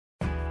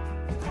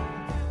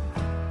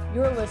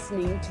You're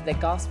listening to the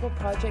Gospel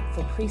Project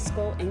for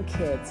Preschool and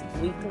Kids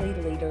Weekly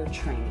Leader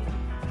Training.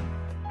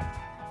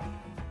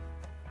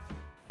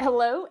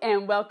 Hello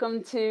and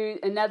welcome to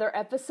another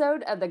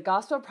episode of the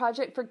Gospel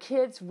Project for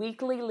Kids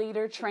Weekly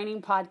Leader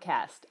Training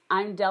Podcast.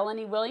 I'm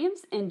Delaney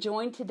Williams and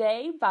joined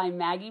today by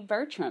Maggie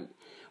Bertram.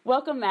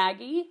 Welcome,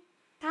 Maggie.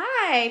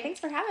 Hi, thanks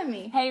for having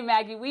me. Hey,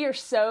 Maggie, we are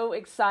so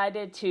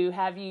excited to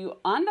have you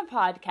on the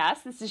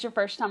podcast. This is your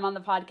first time on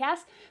the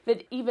podcast,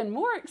 but even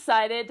more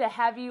excited to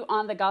have you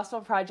on the Gospel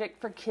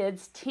Project for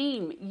Kids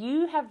team.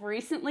 You have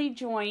recently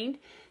joined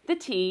the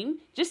team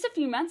just a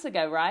few months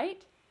ago,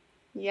 right?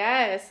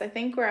 Yes, I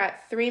think we're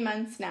at 3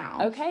 months now.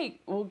 Okay,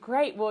 well,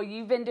 great. Well,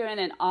 you've been doing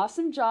an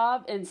awesome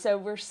job, and so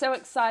we're so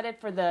excited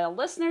for the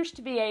listeners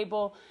to be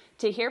able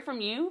to hear from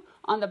you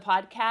on the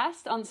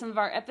podcast on some of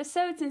our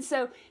episodes. And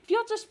so if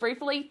you'll just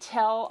briefly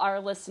tell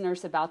our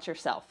listeners about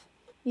yourself.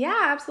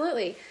 Yeah,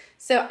 absolutely.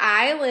 So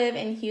I live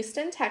in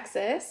Houston,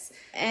 Texas,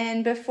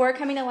 and before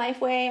coming to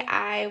Lifeway,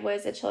 I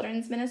was a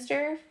children's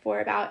minister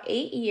for about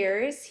 8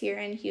 years here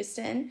in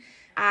Houston.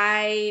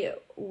 I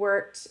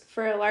worked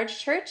for a large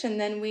church, and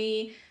then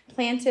we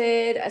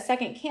planted a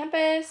second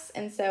campus,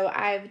 and so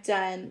I've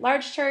done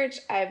large church,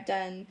 I've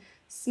done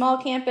small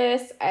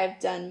campus, I've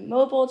done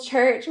mobile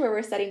church where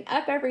we're setting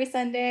up every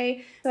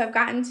Sunday. So I've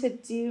gotten to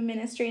do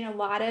ministry in a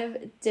lot of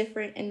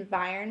different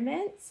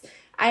environments.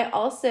 I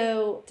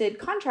also did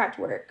contract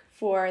work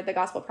for the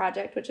Gospel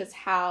Project, which is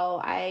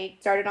how I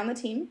started on the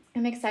team.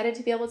 I'm excited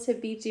to be able to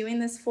be doing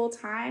this full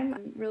time. I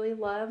really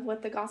love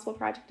what the Gospel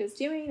Project is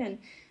doing and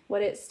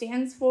what it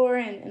stands for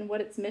and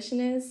what its mission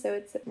is. So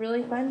it's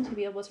really fun to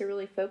be able to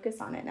really focus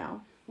on it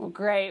now. Well,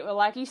 great. Well,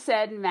 like you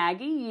said,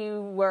 Maggie,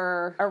 you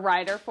were a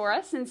writer for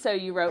us, and so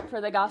you wrote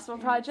for the Gospel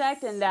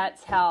Project, and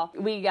that's how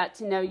we got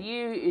to know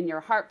you and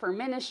your heart for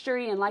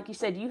ministry. And like you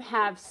said, you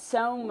have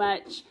so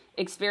much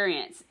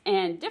experience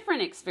and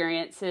different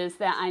experiences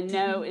that I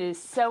know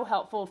is so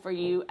helpful for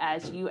you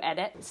as you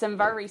edit some of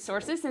our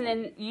resources. And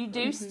then you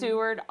do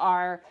steward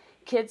our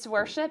kids'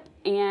 worship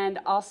and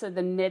also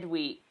the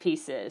midweek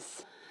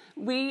pieces.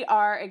 We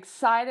are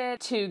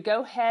excited to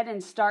go ahead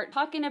and start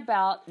talking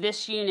about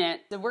this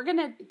unit. So we're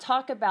going to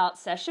talk about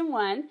Session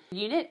 1,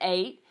 Unit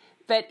 8.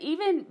 But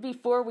even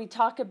before we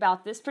talk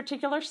about this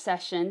particular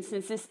session,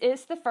 since this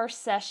is the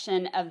first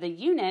session of the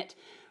unit,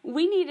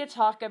 we need to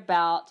talk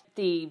about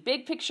the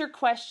big picture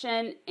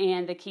question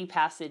and the key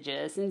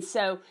passages. And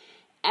so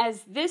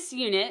as this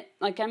unit,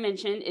 like I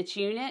mentioned, it's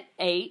Unit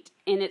 8,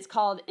 and it's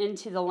called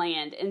Into the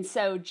Land. And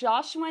so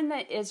Joshua and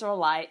the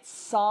Israelites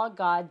saw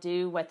God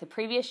do what the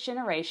previous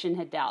generation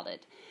had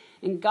doubted.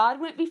 And God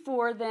went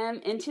before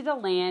them into the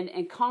land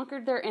and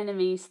conquered their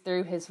enemies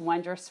through his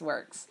wondrous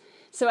works.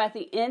 So at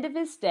the end of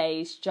his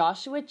days,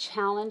 Joshua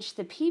challenged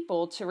the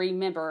people to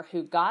remember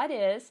who God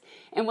is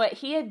and what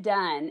he had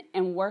done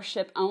and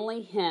worship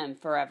only him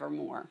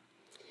forevermore.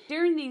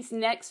 During these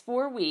next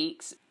 4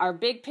 weeks, our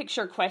big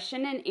picture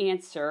question and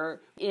answer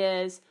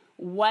is,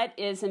 what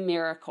is a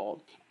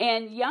miracle?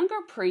 And younger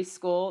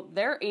preschool,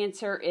 their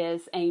answer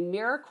is, a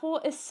miracle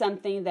is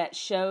something that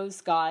shows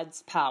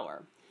God's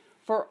power.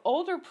 For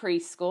older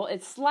preschool,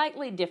 it's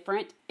slightly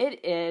different.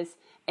 It is,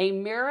 a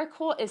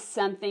miracle is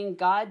something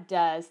God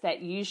does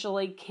that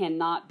usually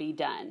cannot be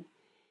done.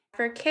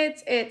 For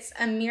kids, it's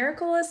a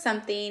miracle is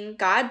something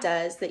God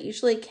does that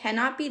usually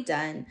cannot be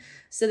done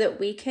so that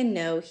we can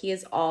know he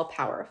is all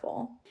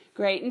powerful.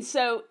 Great. And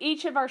so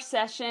each of our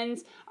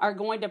sessions are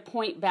going to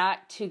point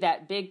back to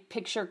that big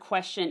picture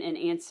question and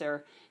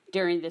answer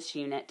during this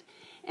unit.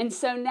 And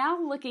so now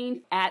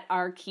looking at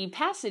our key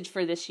passage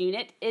for this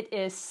unit, it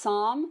is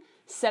Psalm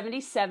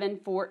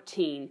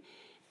 77:14.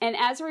 And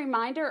as a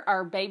reminder,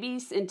 our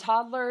babies and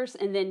toddlers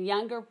and then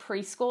younger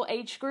preschool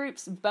age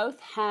groups both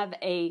have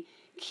a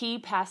key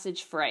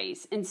passage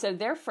phrase. And so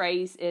their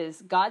phrase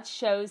is, God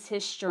shows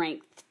his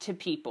strength to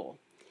people.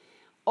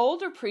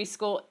 Older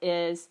preschool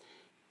is,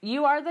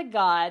 you are the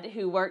God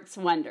who works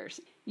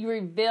wonders. You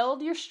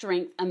revealed your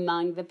strength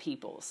among the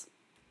peoples.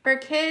 For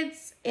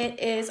kids, it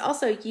is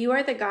also, you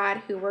are the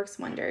God who works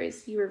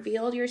wonders. You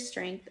revealed your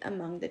strength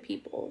among the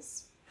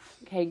peoples.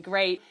 Okay,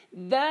 great.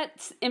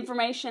 That's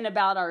information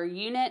about our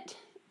unit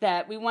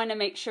that we want to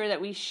make sure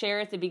that we share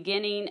at the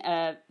beginning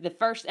of the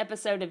first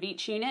episode of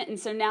each unit. And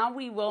so now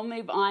we will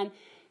move on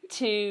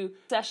to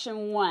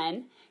Session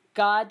 1,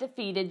 God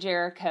defeated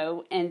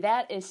Jericho, and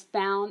that is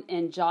found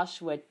in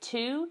Joshua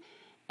 2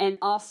 and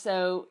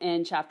also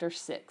in chapter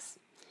 6.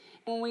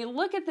 When we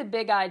look at the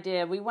big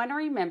idea, we want to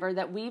remember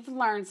that we've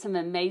learned some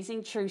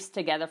amazing truths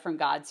together from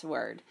God's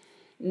Word.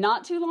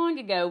 Not too long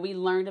ago, we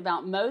learned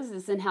about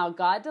Moses and how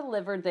God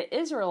delivered the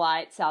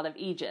Israelites out of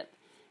Egypt.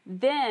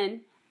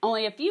 Then,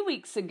 only a few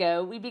weeks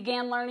ago, we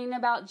began learning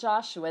about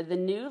Joshua, the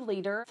new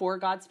leader for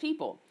God's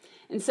people.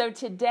 And so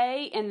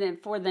today and then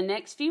for the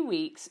next few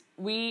weeks,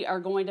 we are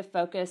going to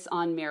focus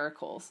on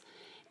miracles.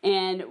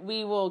 And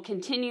we will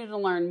continue to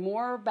learn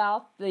more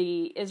about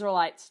the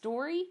Israelite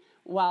story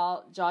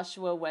while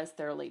Joshua was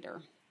their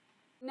leader.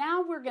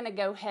 Now we're going to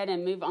go ahead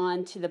and move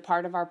on to the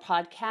part of our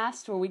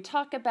podcast where we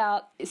talk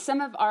about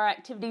some of our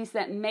activities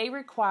that may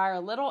require a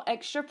little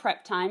extra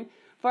prep time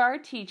for our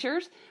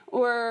teachers,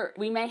 or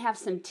we may have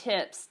some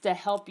tips to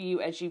help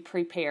you as you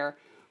prepare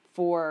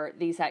for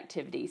these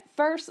activities.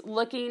 First,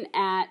 looking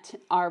at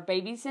our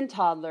babies and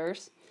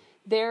toddlers,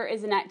 there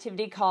is an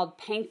activity called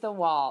Paint the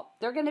Wall.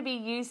 They're going to be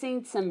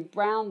using some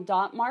brown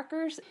dot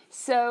markers,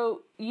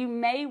 so you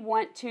may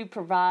want to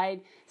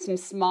provide some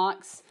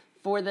smocks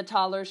for the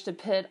toddlers to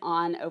put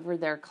on over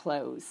their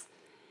clothes.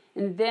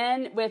 And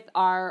then with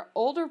our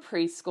older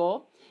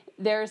preschool,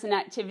 there's an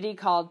activity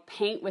called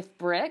Paint with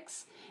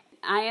Bricks.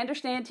 I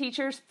understand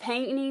teachers,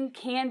 painting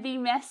can be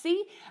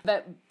messy,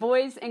 but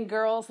boys and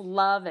girls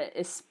love it,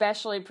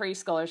 especially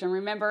preschoolers. And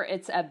remember,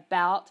 it's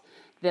about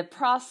the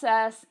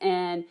process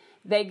and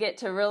they get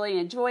to really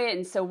enjoy it.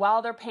 And so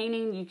while they're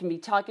painting, you can be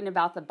talking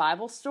about the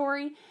Bible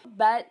story,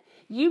 but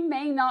you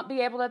may not be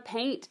able to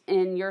paint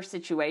in your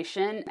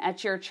situation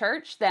at your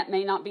church. That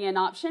may not be an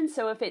option.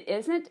 So if it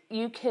isn't,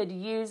 you could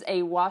use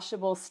a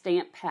washable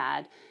stamp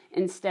pad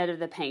instead of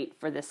the paint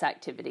for this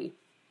activity.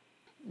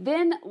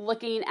 Then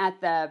looking at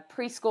the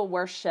preschool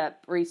worship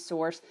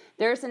resource,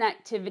 there's an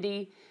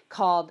activity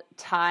called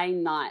Tie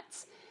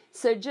Knots.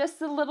 So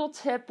just a little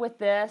tip with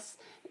this,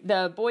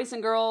 the boys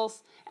and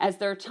girls, as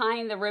they're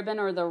tying the ribbon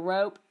or the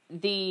rope,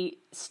 the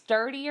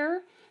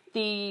sturdier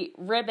the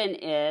ribbon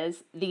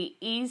is, the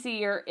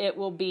easier it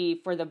will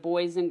be for the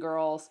boys and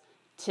girls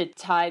to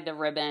tie the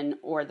ribbon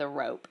or the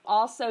rope.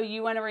 Also,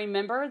 you want to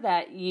remember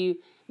that you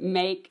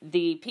make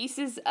the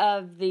pieces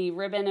of the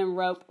ribbon and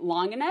rope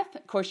long enough.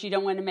 Of course, you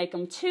don't want to make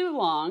them too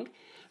long,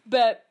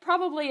 but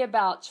probably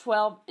about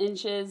 12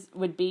 inches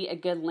would be a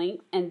good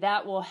length, and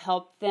that will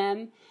help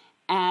them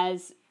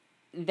as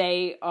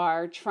they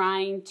are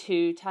trying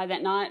to tie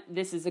that knot.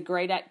 This is a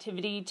great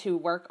activity to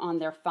work on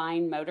their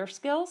fine motor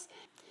skills.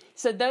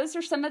 So those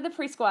are some of the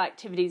preschool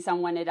activities I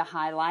wanted to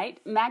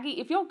highlight.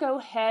 Maggie, if you'll go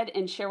ahead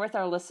and share with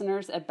our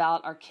listeners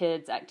about our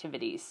kids'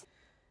 activities.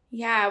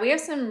 Yeah, we have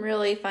some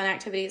really fun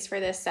activities for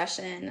this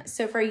session.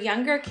 So for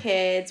younger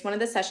kids, one of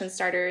the session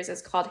starters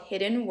is called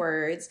Hidden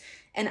Words.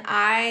 And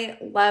I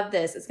love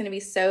this. It's going to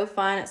be so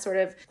fun. It sort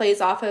of plays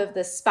off of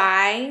the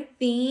spy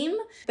theme,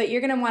 but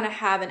you're going to want to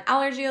have an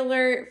allergy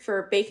alert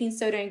for baking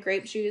soda and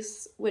grape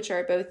juice, which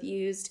are both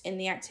used in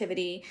the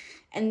activity.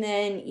 And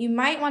then you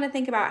might want to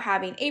think about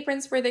having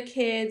aprons for the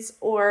kids,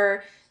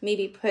 or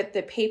maybe put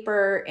the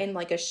paper in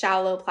like a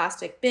shallow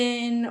plastic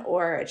bin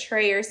or a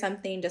tray or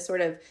something to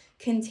sort of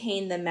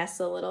contain the mess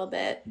a little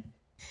bit.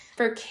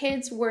 For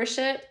kids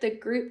worship, the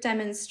group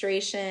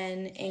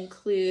demonstration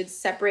includes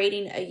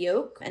separating a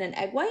yolk and an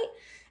egg white.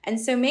 And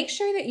so make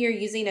sure that you're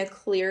using a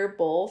clear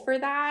bowl for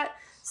that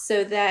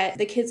so that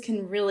the kids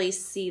can really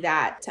see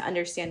that to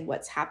understand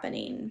what's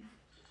happening.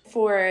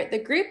 For the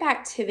group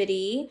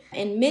activity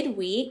in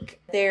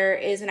midweek, there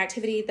is an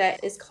activity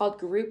that is called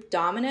group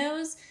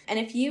dominoes. And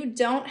if you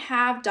don't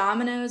have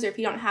dominoes, or if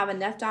you don't have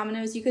enough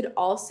dominoes, you could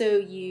also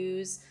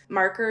use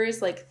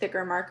markers, like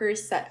thicker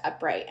markers set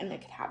upright, and it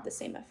could have the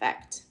same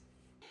effect.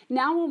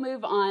 Now we'll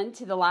move on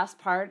to the last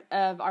part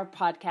of our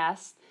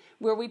podcast,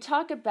 where we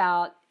talk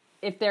about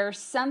if there's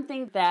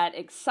something that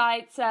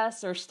excites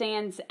us or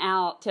stands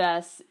out to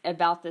us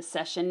about this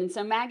session. And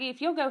so Maggie,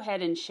 if you'll go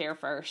ahead and share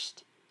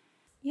first.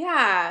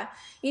 Yeah.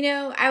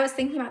 I was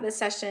thinking about this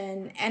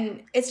session,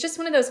 and it's just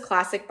one of those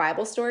classic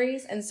Bible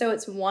stories. And so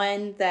it's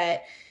one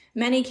that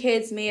many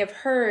kids may have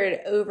heard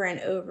over and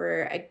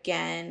over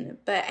again.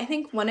 But I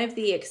think one of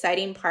the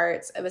exciting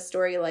parts of a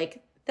story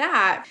like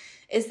that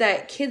is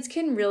that kids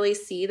can really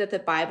see that the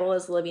Bible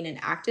is living and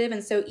active.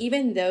 And so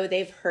even though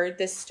they've heard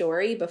this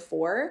story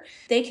before,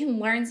 they can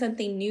learn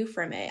something new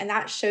from it. And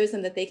that shows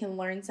them that they can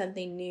learn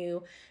something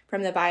new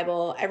from the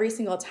Bible every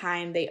single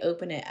time they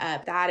open it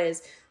up. That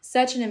is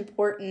such an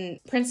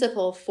important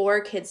principle for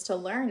kids to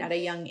learn at a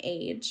young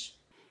age.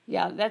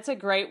 Yeah, that's a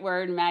great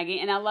word, Maggie.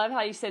 And I love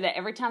how you say that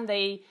every time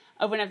they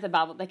open up the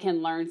Bible, they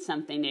can learn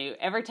something new.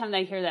 Every time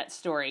they hear that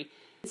story.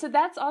 So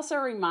that's also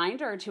a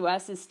reminder to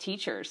us as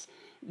teachers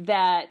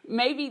that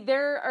maybe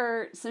there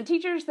are some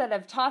teachers that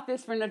have taught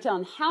this for no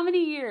telling how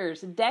many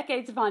years,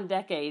 decades upon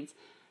decades.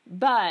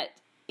 But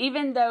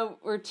even though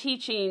we're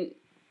teaching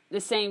the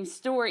same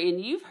story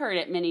and you've heard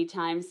it many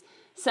times,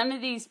 some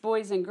of these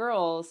boys and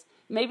girls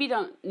maybe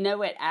don't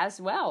know it as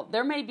well.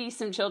 There may be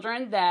some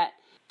children that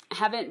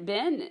haven't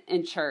been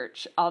in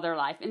church all their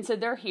life, and so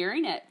they're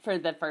hearing it for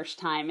the first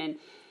time. And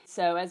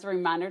so as a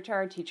reminder to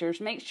our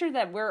teachers, make sure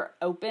that we're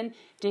open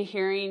to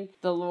hearing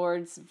the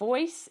Lord's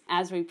voice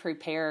as we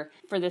prepare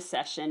for this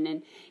session.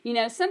 And,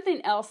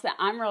 something else that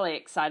I'm really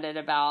excited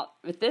about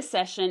with this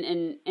session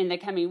in the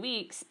coming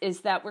weeks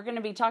is that we're going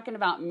to be talking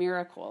about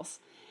miracles.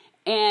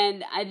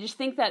 And I just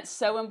think that's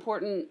so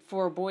important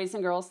for boys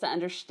and girls to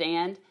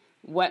understand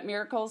what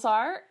miracles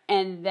are,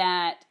 and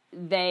that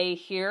they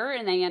hear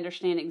and they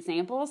understand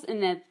examples,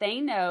 and that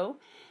they know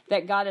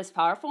that God is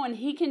powerful and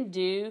He can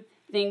do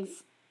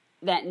things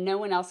that no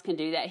one else can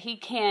do, that He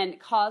can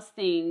cause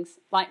things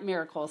like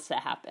miracles to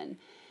happen.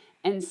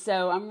 And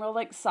so I'm real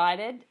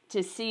excited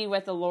to see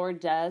what the Lord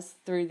does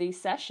through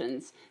these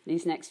sessions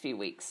these next few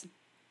weeks.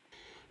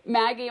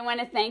 Maggie, I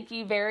want to thank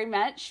you very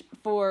much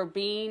for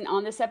being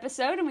on this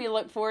episode, and we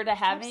look forward to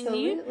having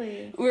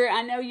Absolutely. you.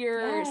 I know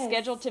you're Yes.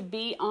 scheduled to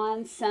be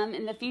on some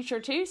in the future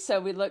too, so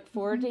we look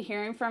forward to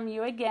hearing from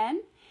you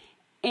again.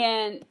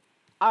 And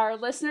our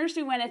listeners,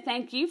 we want to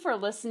thank you for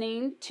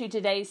listening to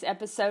today's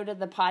episode of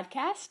the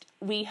podcast.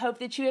 We hope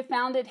that you have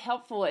found it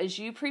helpful as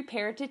you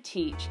prepare to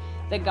teach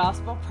the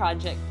Gospel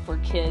Project for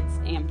kids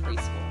and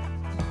preschool.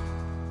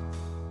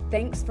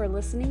 Thanks for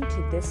listening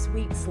to this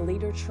week's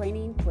leader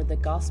training for the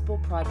Gospel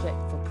Project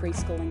for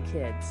Preschool and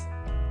Kids.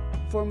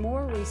 For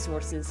more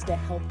resources to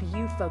help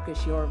you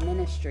focus your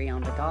ministry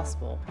on the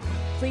gospel,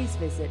 please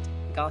visit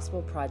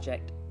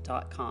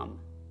gospelproject.com.